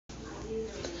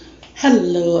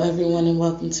Hello, everyone, and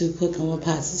welcome to Cooking with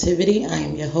Positivity. I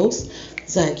am your host,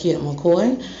 Zakia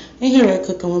McCoy. And here at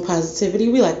Cooking with Positivity,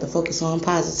 we like to focus on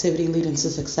positivity leading to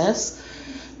success,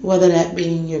 whether that be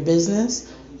in your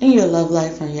business, in your love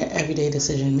life, or in your everyday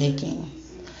decision making.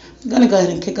 I'm going to go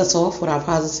ahead and kick us off with our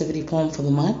positivity poem for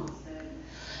the month.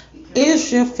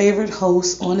 Is your favorite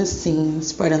host on the scene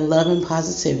spreading love and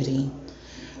positivity,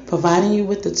 providing you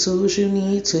with the tools you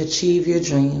need to achieve your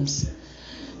dreams?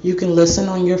 You can listen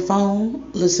on your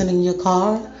phone, listen in your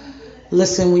car,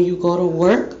 listen when you go to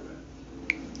work,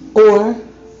 or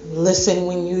listen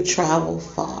when you travel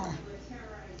far.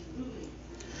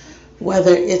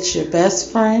 Whether it's your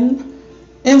best friend,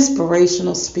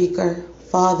 inspirational speaker,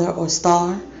 father, or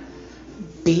star,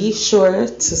 be sure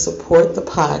to support the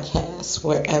podcast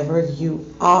wherever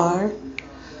you are.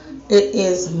 It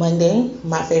is Monday,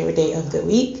 my favorite day of the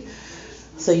week,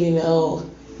 so you know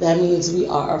that means we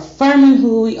are affirming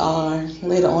who we are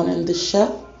later on in the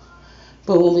show.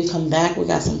 But when we come back, we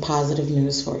got some positive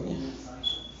news for you.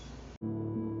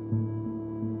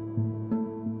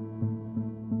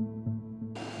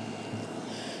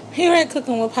 Here at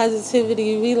Cooking with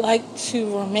Positivity, we like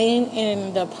to remain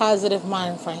in the positive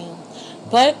mind frame.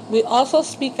 But we also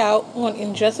speak out on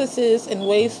injustices and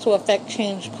ways to affect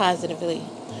change positively.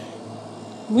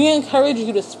 We encourage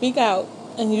you to speak out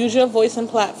and use your voice and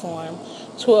platform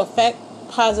to affect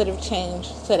positive change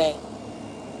today.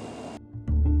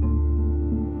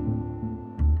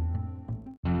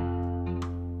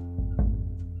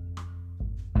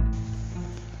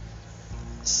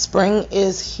 Spring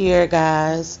is here,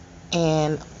 guys,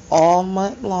 and all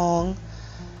month long,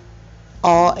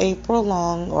 all April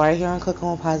long, right here on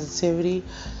Cooking with Positivity,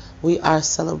 we are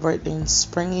celebrating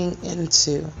springing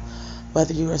into.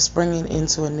 Whether you are springing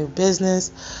into a new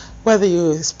business, whether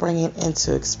you are springing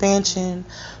into expansion,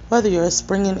 whether you are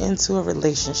springing into a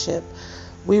relationship,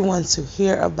 we want to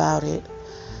hear about it.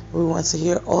 We want to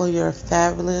hear all your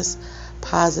fabulous,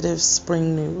 positive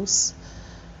spring news.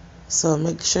 So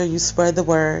make sure you spread the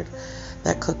word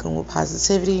that Cooking with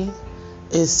Positivity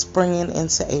is springing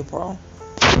into April.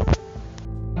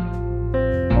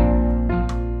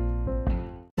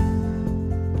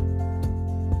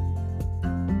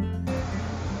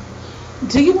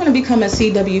 Do you want to become a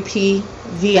CWP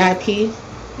VIP?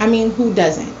 I mean, who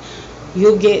doesn't?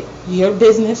 You'll get your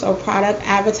business or product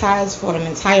advertised for an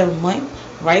entire month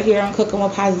right here on Cooking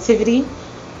with Positivity.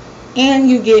 And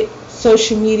you get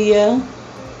social media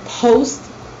post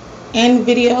and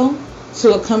video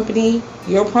to accompany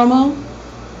your promo.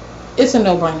 It's a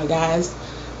no-brainer, guys.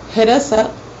 Hit us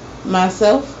up,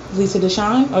 myself, Lisa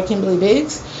Deshawn, or Kimberly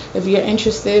Biggs, if you're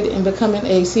interested in becoming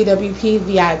a CWP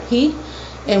VIP,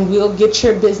 and we'll get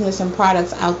your business and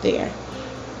products out there.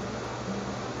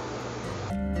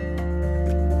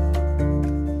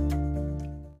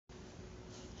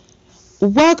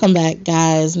 Welcome back,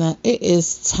 guys. Now it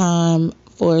is time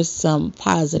for some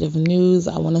positive news.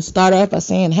 I want to start off by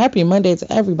saying happy Monday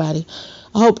to everybody.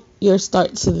 I hope your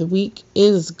start to the week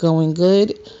is going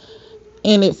good.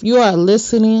 And if you are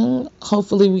listening,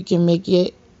 hopefully we can make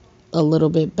it a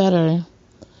little bit better.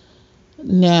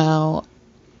 Now,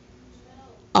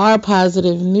 our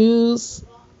positive news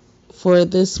for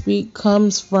this week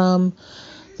comes from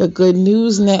the Good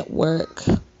News Network.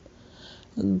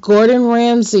 Gordon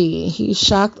Ramsay, he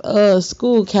shocked a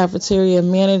school cafeteria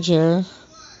manager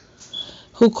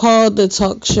who called the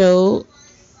talk show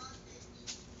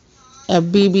at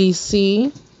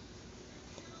BBC,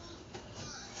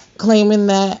 claiming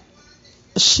that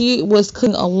she was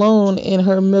cooking alone in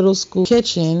her middle school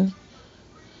kitchen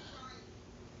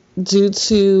due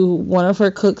to one of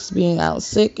her cooks being out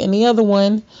sick and the other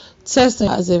one testing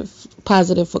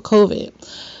positive for COVID.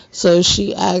 So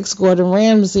she asked Gordon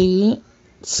Ramsay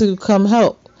to come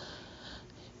help.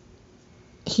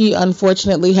 He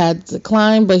unfortunately had to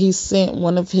decline, but he sent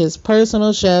one of his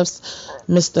personal chefs,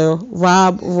 Mr.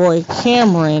 Rob Roy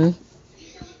Cameron,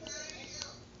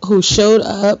 who showed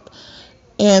up,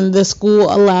 and the school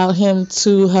allowed him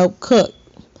to help cook.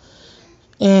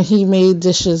 And he made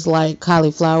dishes like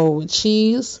cauliflower with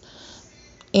cheese.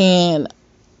 And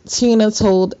Tina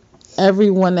told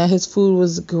everyone that his food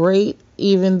was great,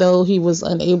 even though he was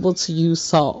unable to use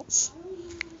salt.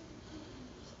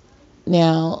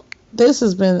 Now, this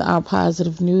has been our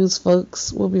positive news,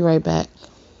 folks. We'll be right back.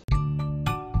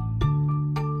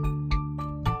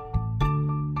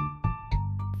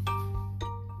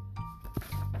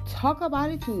 Talk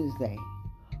About It Tuesday.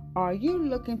 Are you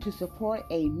looking to support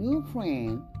a new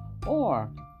friend,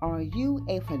 or are you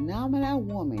a phenomenal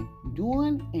woman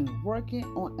doing and working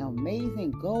on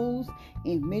amazing goals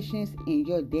and missions in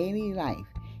your daily life?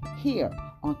 Here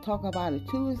On Talk About It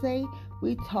Tuesday,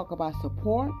 we talk about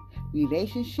support,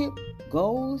 relationship,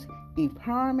 goals,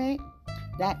 empowerment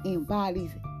that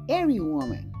embodies every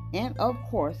woman, and of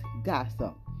course,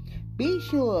 gossip. Be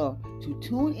sure to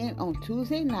tune in on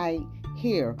Tuesday night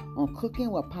here on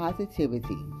Cooking with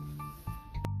Positivity.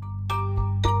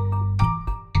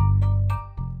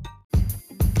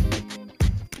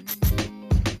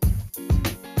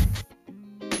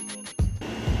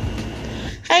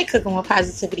 Hi, Cooking with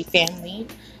Positivity family.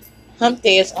 Hump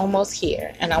Day is almost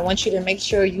here, and I want you to make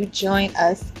sure you join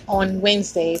us on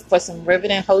Wednesday for some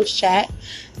riveting host chat,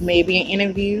 maybe an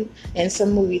interview, and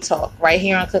some movie talk right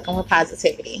here on Cooking with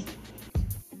Positivity.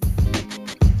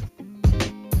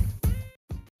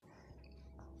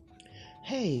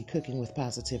 Hey, Cooking with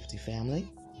Positivity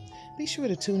family. Be sure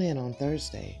to tune in on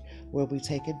Thursday where we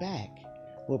take it back.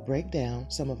 We'll break down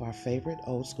some of our favorite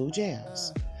old school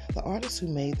jams, the artists who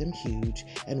made them huge,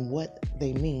 and what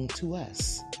they mean to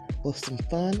us, with some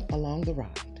fun along the ride.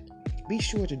 Be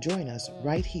sure to join us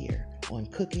right here on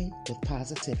Cooking with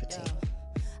Positivity.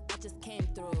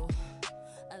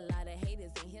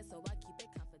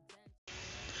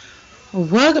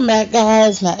 Welcome back,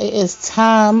 guys. Now it is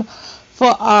time for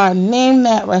our Name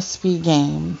That Recipe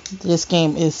game. This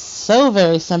game is so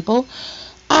very simple.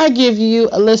 I give you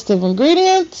a list of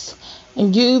ingredients,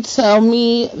 and you tell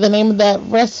me the name of that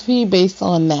recipe based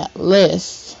on that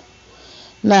list.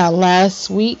 Now, last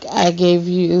week I gave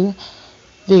you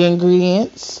the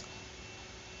ingredients: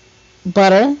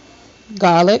 butter,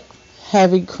 garlic,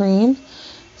 heavy cream,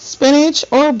 spinach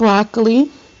or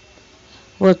broccoli,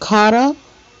 ricotta,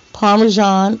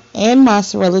 Parmesan and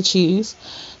mozzarella cheese,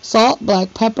 salt,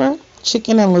 black pepper,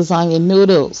 chicken, and lasagna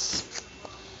noodles.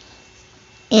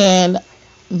 And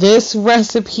this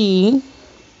recipe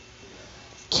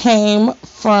came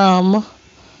from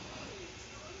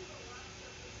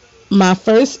my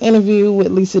first interview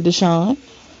with Lisa Deshawn,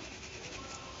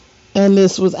 and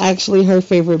this was actually her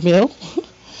favorite meal.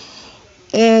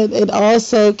 And it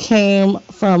also came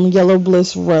from Yellow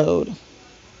Bliss Road.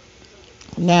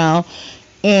 Now,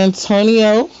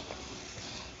 Antonio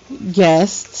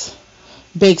guessed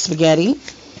baked spaghetti.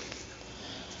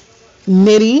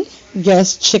 Nitty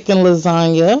guessed chicken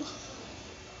lasagna.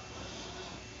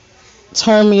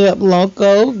 Turn Me Up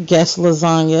Loco guessed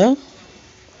lasagna.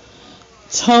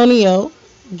 Tonio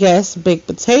guessed baked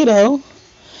potato.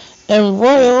 And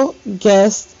Royal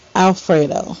guessed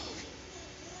Alfredo.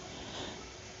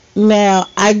 Now,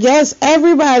 I guess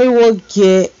everybody will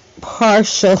get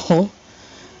partial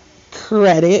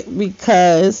credit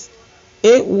because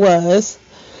it was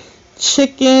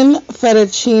chicken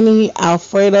fettuccine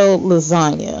Alfredo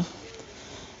lasagna.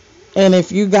 And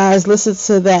if you guys listen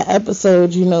to that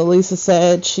episode, you know Lisa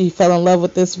said she fell in love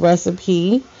with this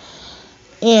recipe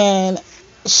and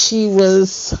she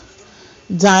was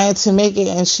dying to make it,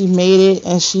 and she made it,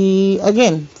 and she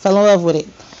again fell in love with it,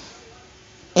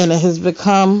 and it has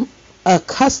become a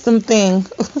custom thing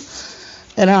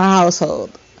in our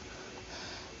household.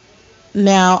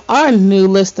 Now, our new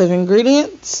list of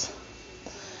ingredients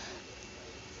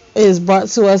is brought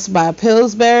to us by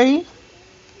Pillsbury,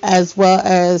 as well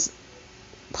as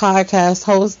podcast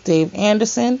host Dave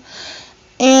Anderson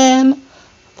and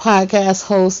podcast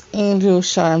host Angel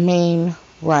Charmaine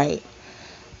Wright.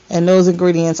 And those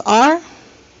ingredients are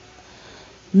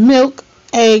milk,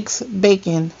 eggs,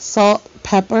 bacon, salt,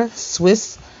 pepper,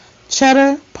 Swiss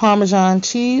cheddar, Parmesan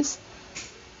cheese,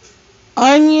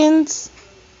 onions,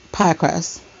 pie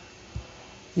crust.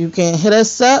 You can hit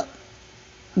us up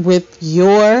with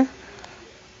your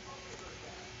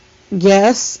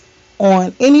guess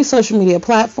on any social media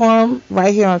platform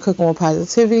right here on Cooking with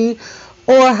Positivity,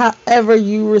 or however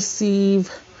you receive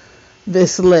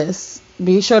this list.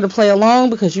 Be sure to play along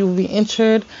because you will be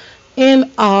entered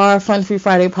in our Fun Free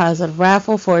Friday Positive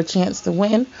Raffle for a chance to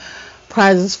win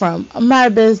prizes from my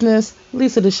business,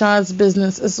 Lisa Deshawn's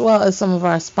business, as well as some of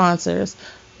our sponsors.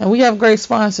 And we have great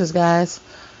sponsors, guys.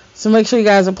 So make sure you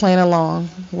guys are playing along.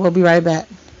 We'll be right back.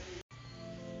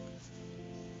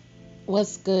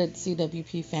 What's good,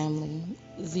 CWP family?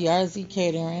 ZRZ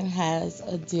Catering has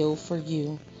a deal for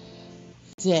you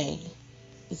today.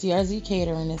 ZRZ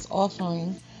Catering is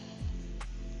offering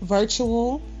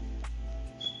virtual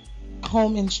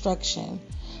home instruction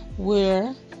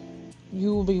where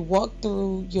you will be walked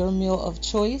through your meal of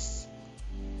choice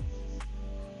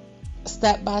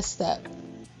step by step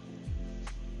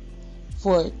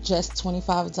for just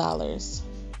 $25.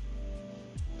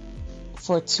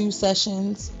 For 2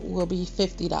 sessions will be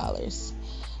 $50.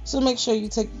 So make sure you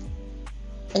take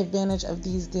advantage of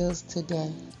these deals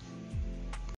today.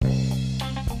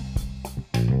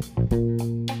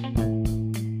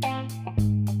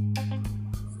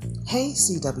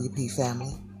 CWP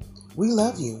family, we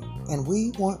love you and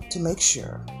we want to make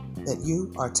sure that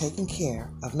you are taking care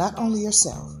of not only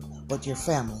yourself, but your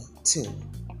family too.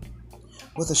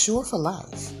 With Assure for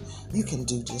Life, you can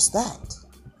do just that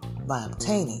by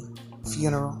obtaining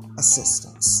funeral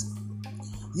assistance.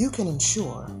 You can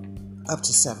insure up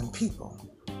to 7 people,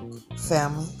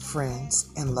 family, friends,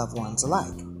 and loved ones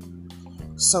alike.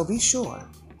 So be sure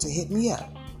to hit me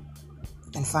up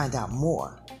and find out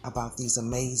more about these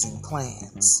amazing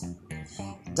plans.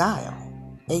 Dial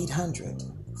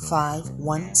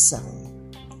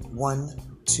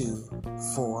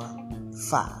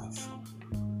 800-517-1245.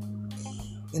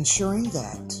 Ensuring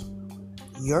that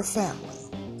your family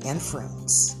and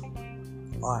friends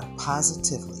are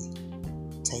positively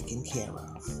taken care of.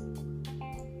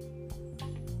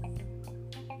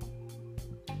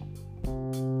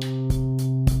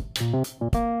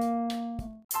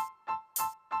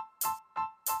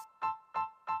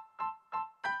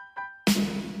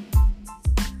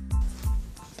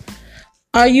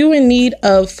 Are you in need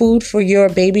of food for your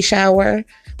baby shower,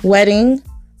 wedding,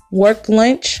 work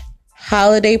lunch,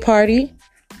 holiday party,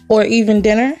 or even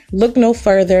dinner? Look no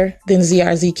further than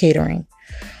ZRZ Catering,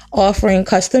 offering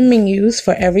custom menus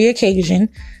for every occasion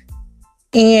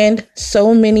and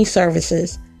so many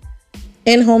services.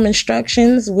 In-home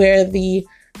instructions where the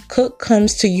cook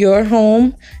comes to your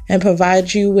home and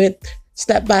provides you with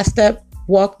step-by-step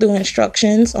walkthrough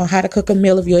instructions on how to cook a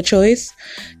meal of your choice.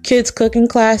 Kids cooking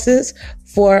classes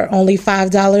for only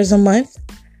 $5 a month.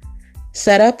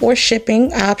 Setup or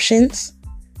shipping options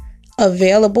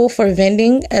available for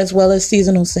vending as well as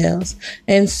seasonal sales,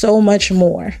 and so much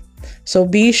more. So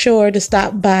be sure to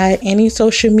stop by any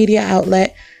social media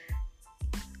outlet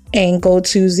and go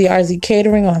to ZRZ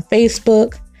Catering on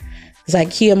Facebook,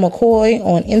 Zykia McCoy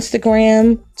on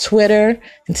Instagram, Twitter,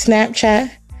 and Snapchat.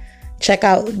 Check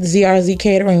out ZRZ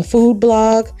Catering food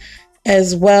blog,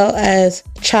 as well as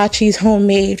Chachi's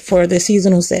Homemade for the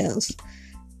seasonal sales.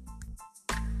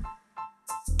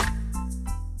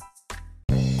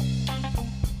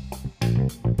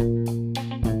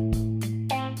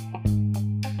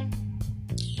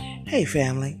 Hey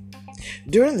family,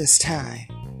 during this time,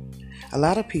 a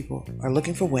lot of people are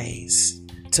looking for ways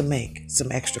to make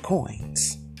some extra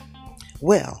coins.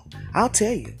 Well, I'll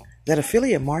tell you that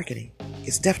affiliate marketing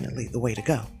is definitely the way to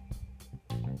go.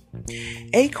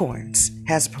 Acorns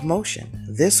has a promotion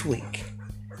this week.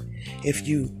 If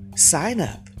you sign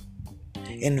up,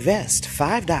 invest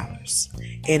 $5,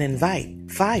 and invite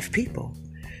 5 people,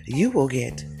 you will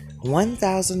get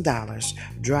 $1,000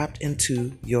 dropped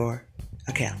into your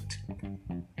account.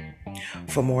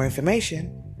 For more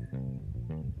information,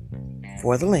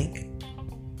 for the link,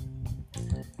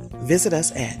 visit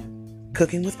us at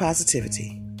Cooking with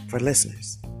Positivity for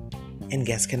listeners and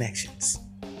guest connections.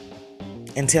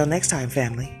 Until next time,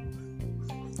 family,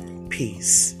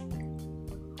 peace.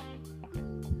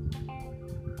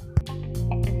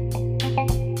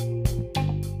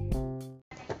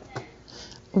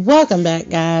 Welcome back,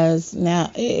 guys. Now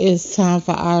it is time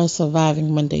for our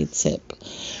Surviving Monday tip.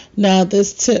 Now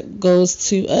this tip goes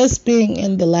to us being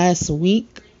in the last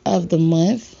week of the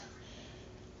month,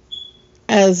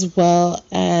 as well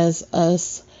as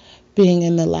us being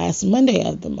in the last Monday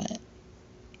of the month.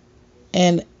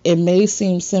 And it may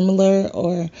seem similar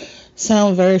or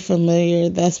sound very familiar.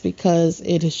 That's because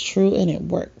it is true and it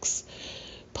works.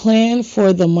 Plan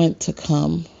for the month to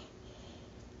come.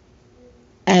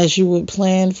 As you would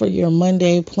plan for your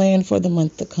Monday, plan for the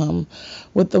month to come.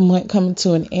 With the month coming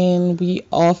to an end, we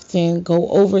often go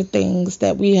over things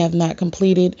that we have not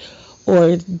completed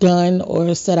or done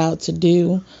or set out to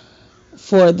do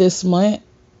for this month.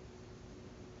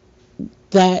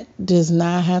 That does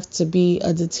not have to be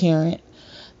a deterrent.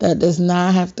 That does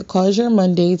not have to cause your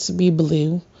Monday to be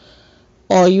blue.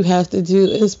 All you have to do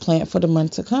is plan for the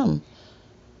month to come.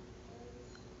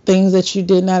 Things that you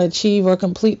did not achieve or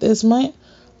complete this month,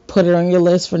 put it on your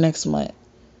list for next month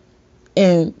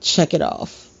and check it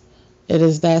off. It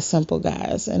is that simple,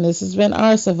 guys. And this has been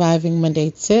our Surviving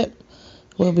Monday tip.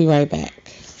 We'll be right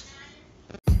back.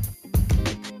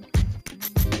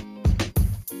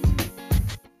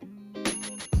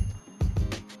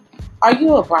 Are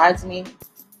you a bridesmaid?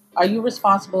 Are you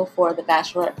responsible for the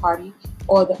bachelorette party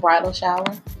or the bridal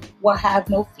shower? Well, have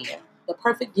no fear. The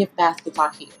perfect gift baskets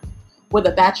are here. With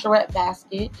a bachelorette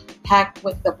basket packed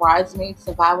with the bridesmaid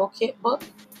survival kit book,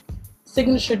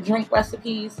 signature drink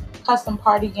recipes, custom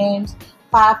party games,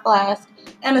 5 flasks,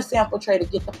 and a sample tray to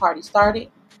get the party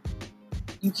started,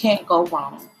 you can't go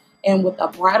wrong. And with a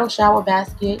bridal shower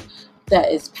basket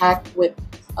that is packed with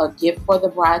a gift for the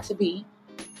bride-to-be,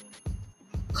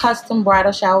 custom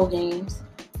bridal shower games,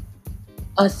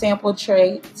 a sample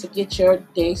tray to get your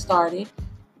day started,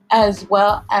 as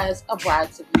well as a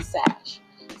bride-to-be sash.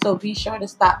 So be sure to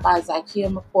stop by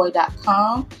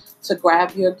ZykeaMcCoy.com to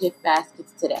grab your gift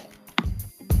baskets today.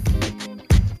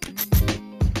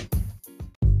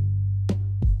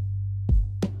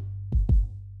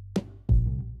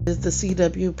 Is the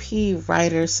CWP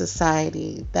Writers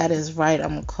Society. That is right.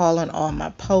 I'm calling all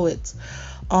my poets,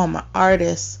 all my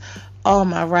artists, all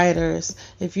my writers.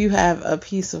 If you have a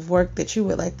piece of work that you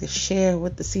would like to share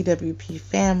with the CWP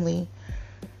family,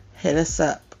 hit us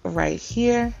up right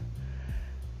here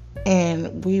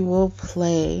and we will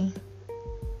play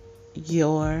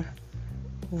your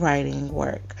writing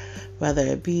work, whether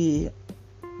it be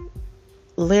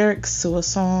lyrics to a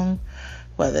song,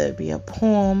 whether it be a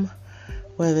poem,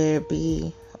 whether it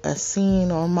be a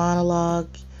scene or monologue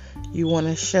you want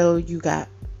to show you got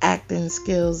acting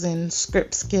skills and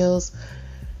script skills,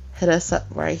 hit us up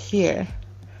right here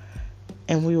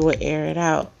and we will air it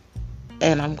out.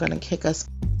 And I'm going to kick us.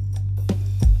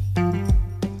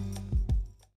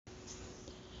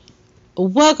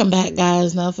 Welcome back,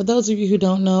 guys. Now, for those of you who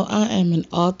don't know, I am an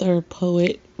author,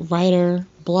 poet, writer,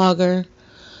 blogger.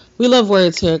 We love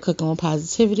words here at Cooking with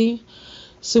Positivity.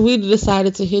 So we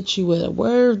decided to hit you with a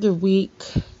word of the week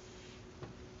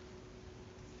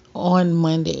on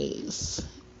Mondays.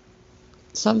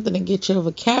 Something to get your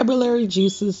vocabulary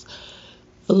juices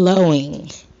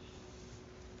flowing.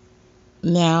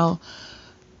 Now,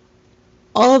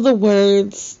 all the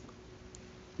words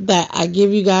that I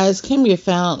give you guys can be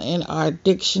found in our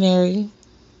dictionary.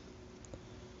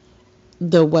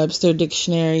 The Webster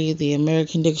Dictionary, the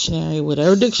American Dictionary,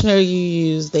 whatever dictionary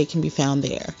you use, they can be found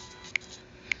there.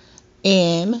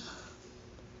 And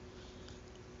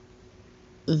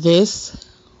this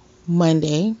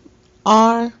Monday,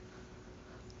 our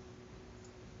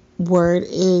word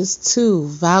is to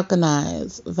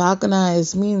vulcanize.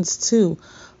 Vulcanize means to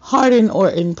harden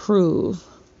or improve.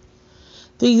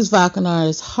 These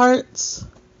vulcanized hearts,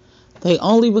 they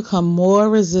only become more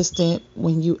resistant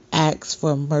when you ask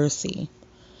for mercy.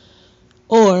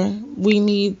 Or we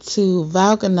need to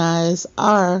vulcanize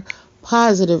our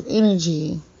positive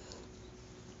energy.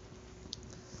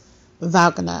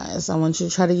 Vulcanize. I want you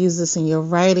to try to use this in your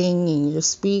writing, in your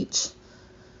speech,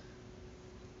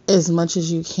 as much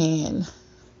as you can.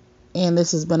 And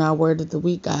this has been our word of the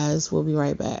week, guys. We'll be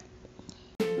right back.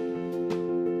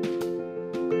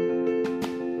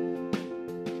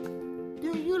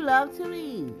 Do you love to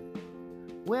read?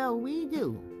 Well, we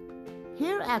do.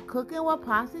 Here at Cooking with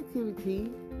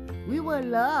Positivity, we would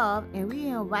love and we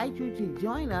invite you to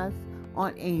join us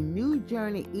on a new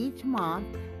journey each month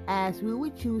as we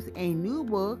would choose a new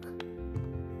book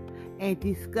and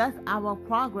discuss our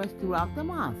progress throughout the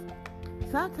month.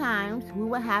 Sometimes we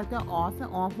will have the author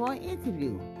on for an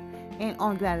interview. And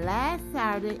on the last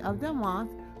Saturday of the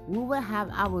month, we will have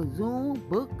our Zoom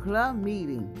book club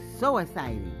meeting. So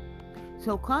exciting.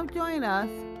 So come join us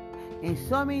in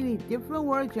so many different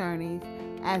word journeys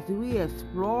as we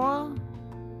explore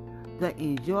the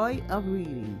enjoy of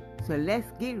reading. So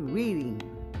let's get reading.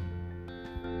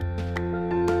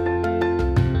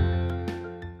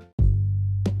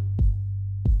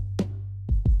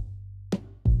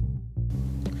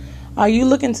 Are you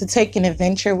looking to take an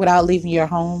adventure without leaving your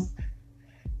home?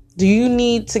 Do you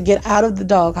need to get out of the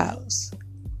doghouse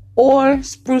or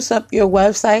spruce up your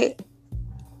website?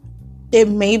 It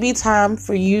may be time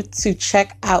for you to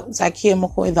check out Zykeia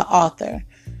McCoy, the author,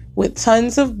 with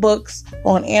tons of books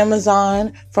on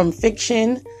Amazon, from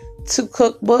fiction to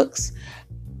cookbooks,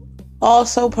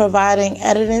 also providing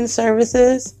editing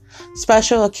services,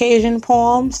 special occasion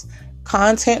poems,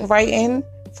 content writing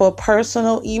for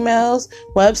personal emails,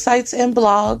 websites, and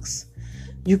blogs.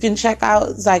 You can check out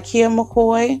Zykeia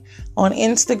McCoy on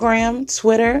Instagram,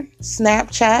 Twitter,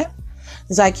 Snapchat,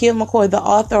 Zykeia McCoy, the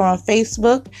author, on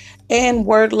Facebook, and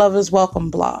Word Lovers Welcome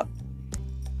blog.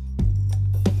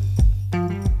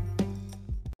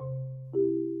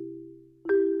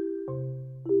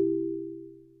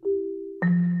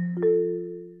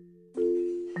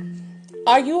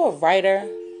 Are you a writer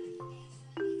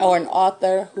or an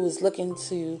author who's looking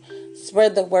to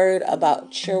spread the word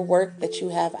about your work that you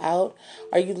have out?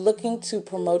 Are you looking to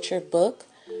promote your book?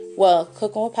 Well,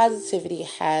 Cooking with Positivity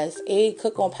has a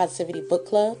Cooking with Positivity book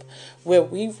club where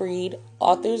we read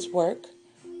authors' work,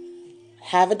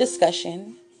 have a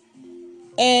discussion,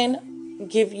 and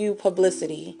give you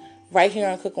publicity right here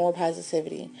on Cooking with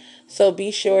Positivity. So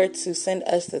be sure to send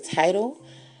us the title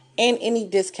and any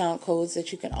discount codes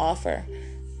that you can offer.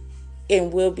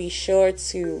 And we'll be sure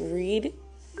to read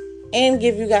and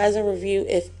give you guys a review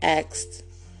if asked.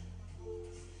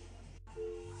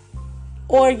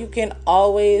 or you can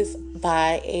always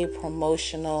buy a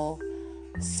promotional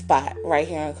spot right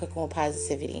here on Cooking with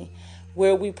Positivity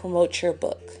where we promote your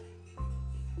book.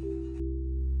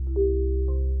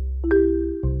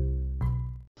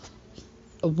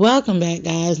 Welcome back,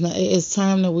 guys. Now it is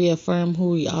time that we affirm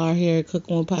who we are here at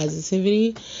Cooking with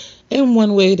Positivity. And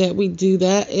one way that we do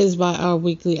that is by our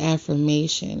weekly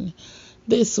affirmation.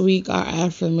 This week, our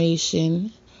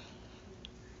affirmation: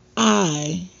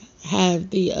 I have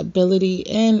the ability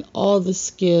and all the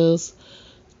skills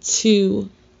to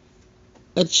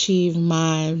achieve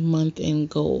my month-end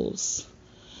goals.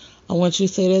 I want you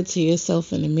to say that to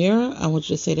yourself in the mirror. I want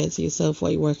you to say that to yourself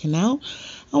while you're working out.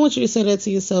 I want you to say that to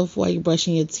yourself while you're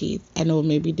brushing your teeth. I know it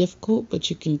may be difficult, but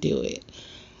you can do it.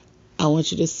 I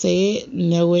want you to say it,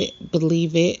 know it,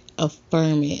 believe it,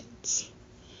 affirm it.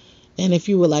 And if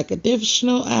you would like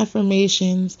additional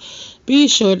affirmations, be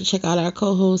sure to check out our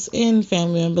co-host and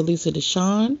family member Lisa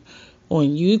Deshawn on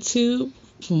YouTube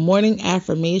for Morning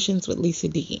Affirmations with Lisa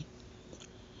D.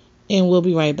 And we'll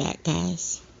be right back,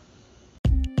 guys.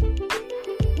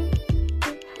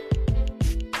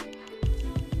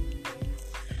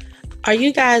 Are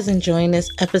you guys enjoying this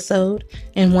episode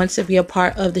and want to be a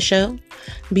part of the show?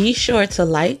 Be sure to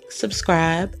like,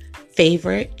 subscribe,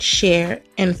 favorite, share,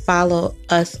 and follow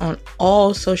us on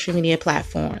all social media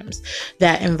platforms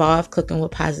that involve Cooking with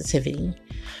Positivity.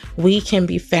 We can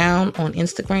be found on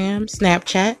Instagram,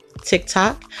 Snapchat,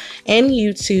 TikTok, and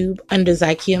YouTube under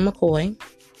Zykia McCoy.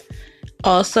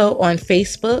 Also on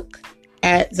Facebook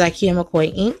at Zykia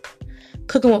McCoy Inc.,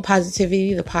 Cooking with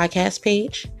Positivity, the podcast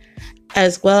page,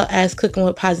 as well as Cooking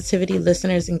with Positivity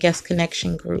Listeners and Guest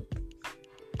Connection Group,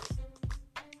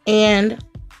 and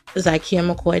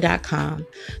ZykiaMcCoy.com.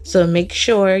 So make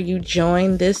sure you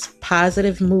join this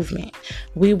positive movement.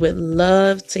 We would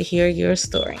love to hear your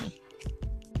story.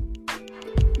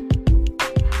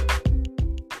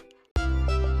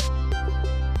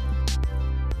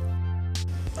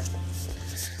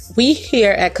 We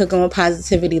here at Cooking with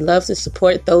Positivity love to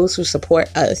support those who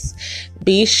support us.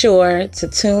 Be sure to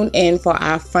tune in for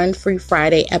our Fun Free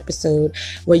Friday episode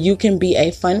where you can be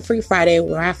a Fun Free Friday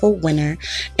raffle winner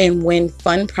and win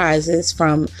fun prizes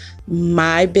from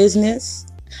my business,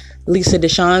 Lisa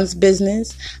Deshawn's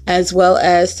business, as well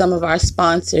as some of our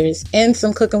sponsors and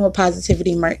some Cooking with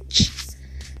Positivity merch.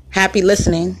 Happy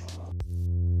listening.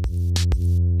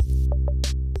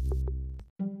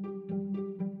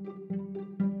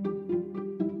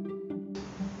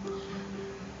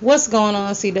 What's going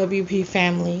on, CWP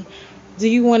family? Do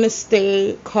you want to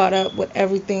stay caught up with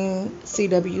everything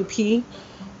CWP?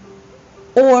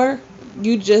 Or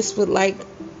you just would like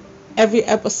every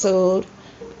episode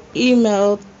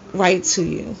emailed right to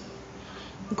you?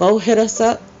 Go hit us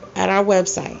up at our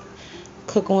website,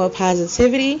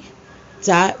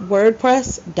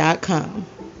 cookingwithpositivity.wordpress.com.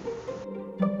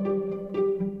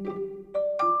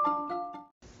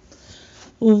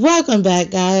 Welcome back,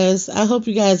 guys. I hope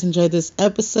you guys enjoyed this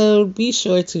episode. Be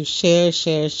sure to share.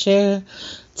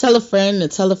 Tell a friend to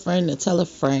tell a friend to tell a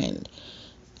friend.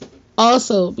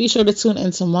 Also, be sure to tune in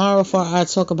tomorrow for our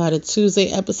Talk About It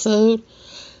Tuesday episode.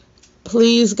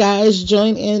 Please, guys,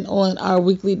 join in on our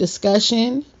weekly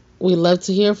discussion. We love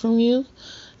to hear from you.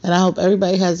 And I hope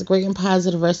everybody has a great and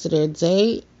positive rest of their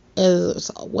day,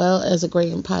 as well as a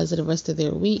great and positive rest of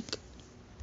their week.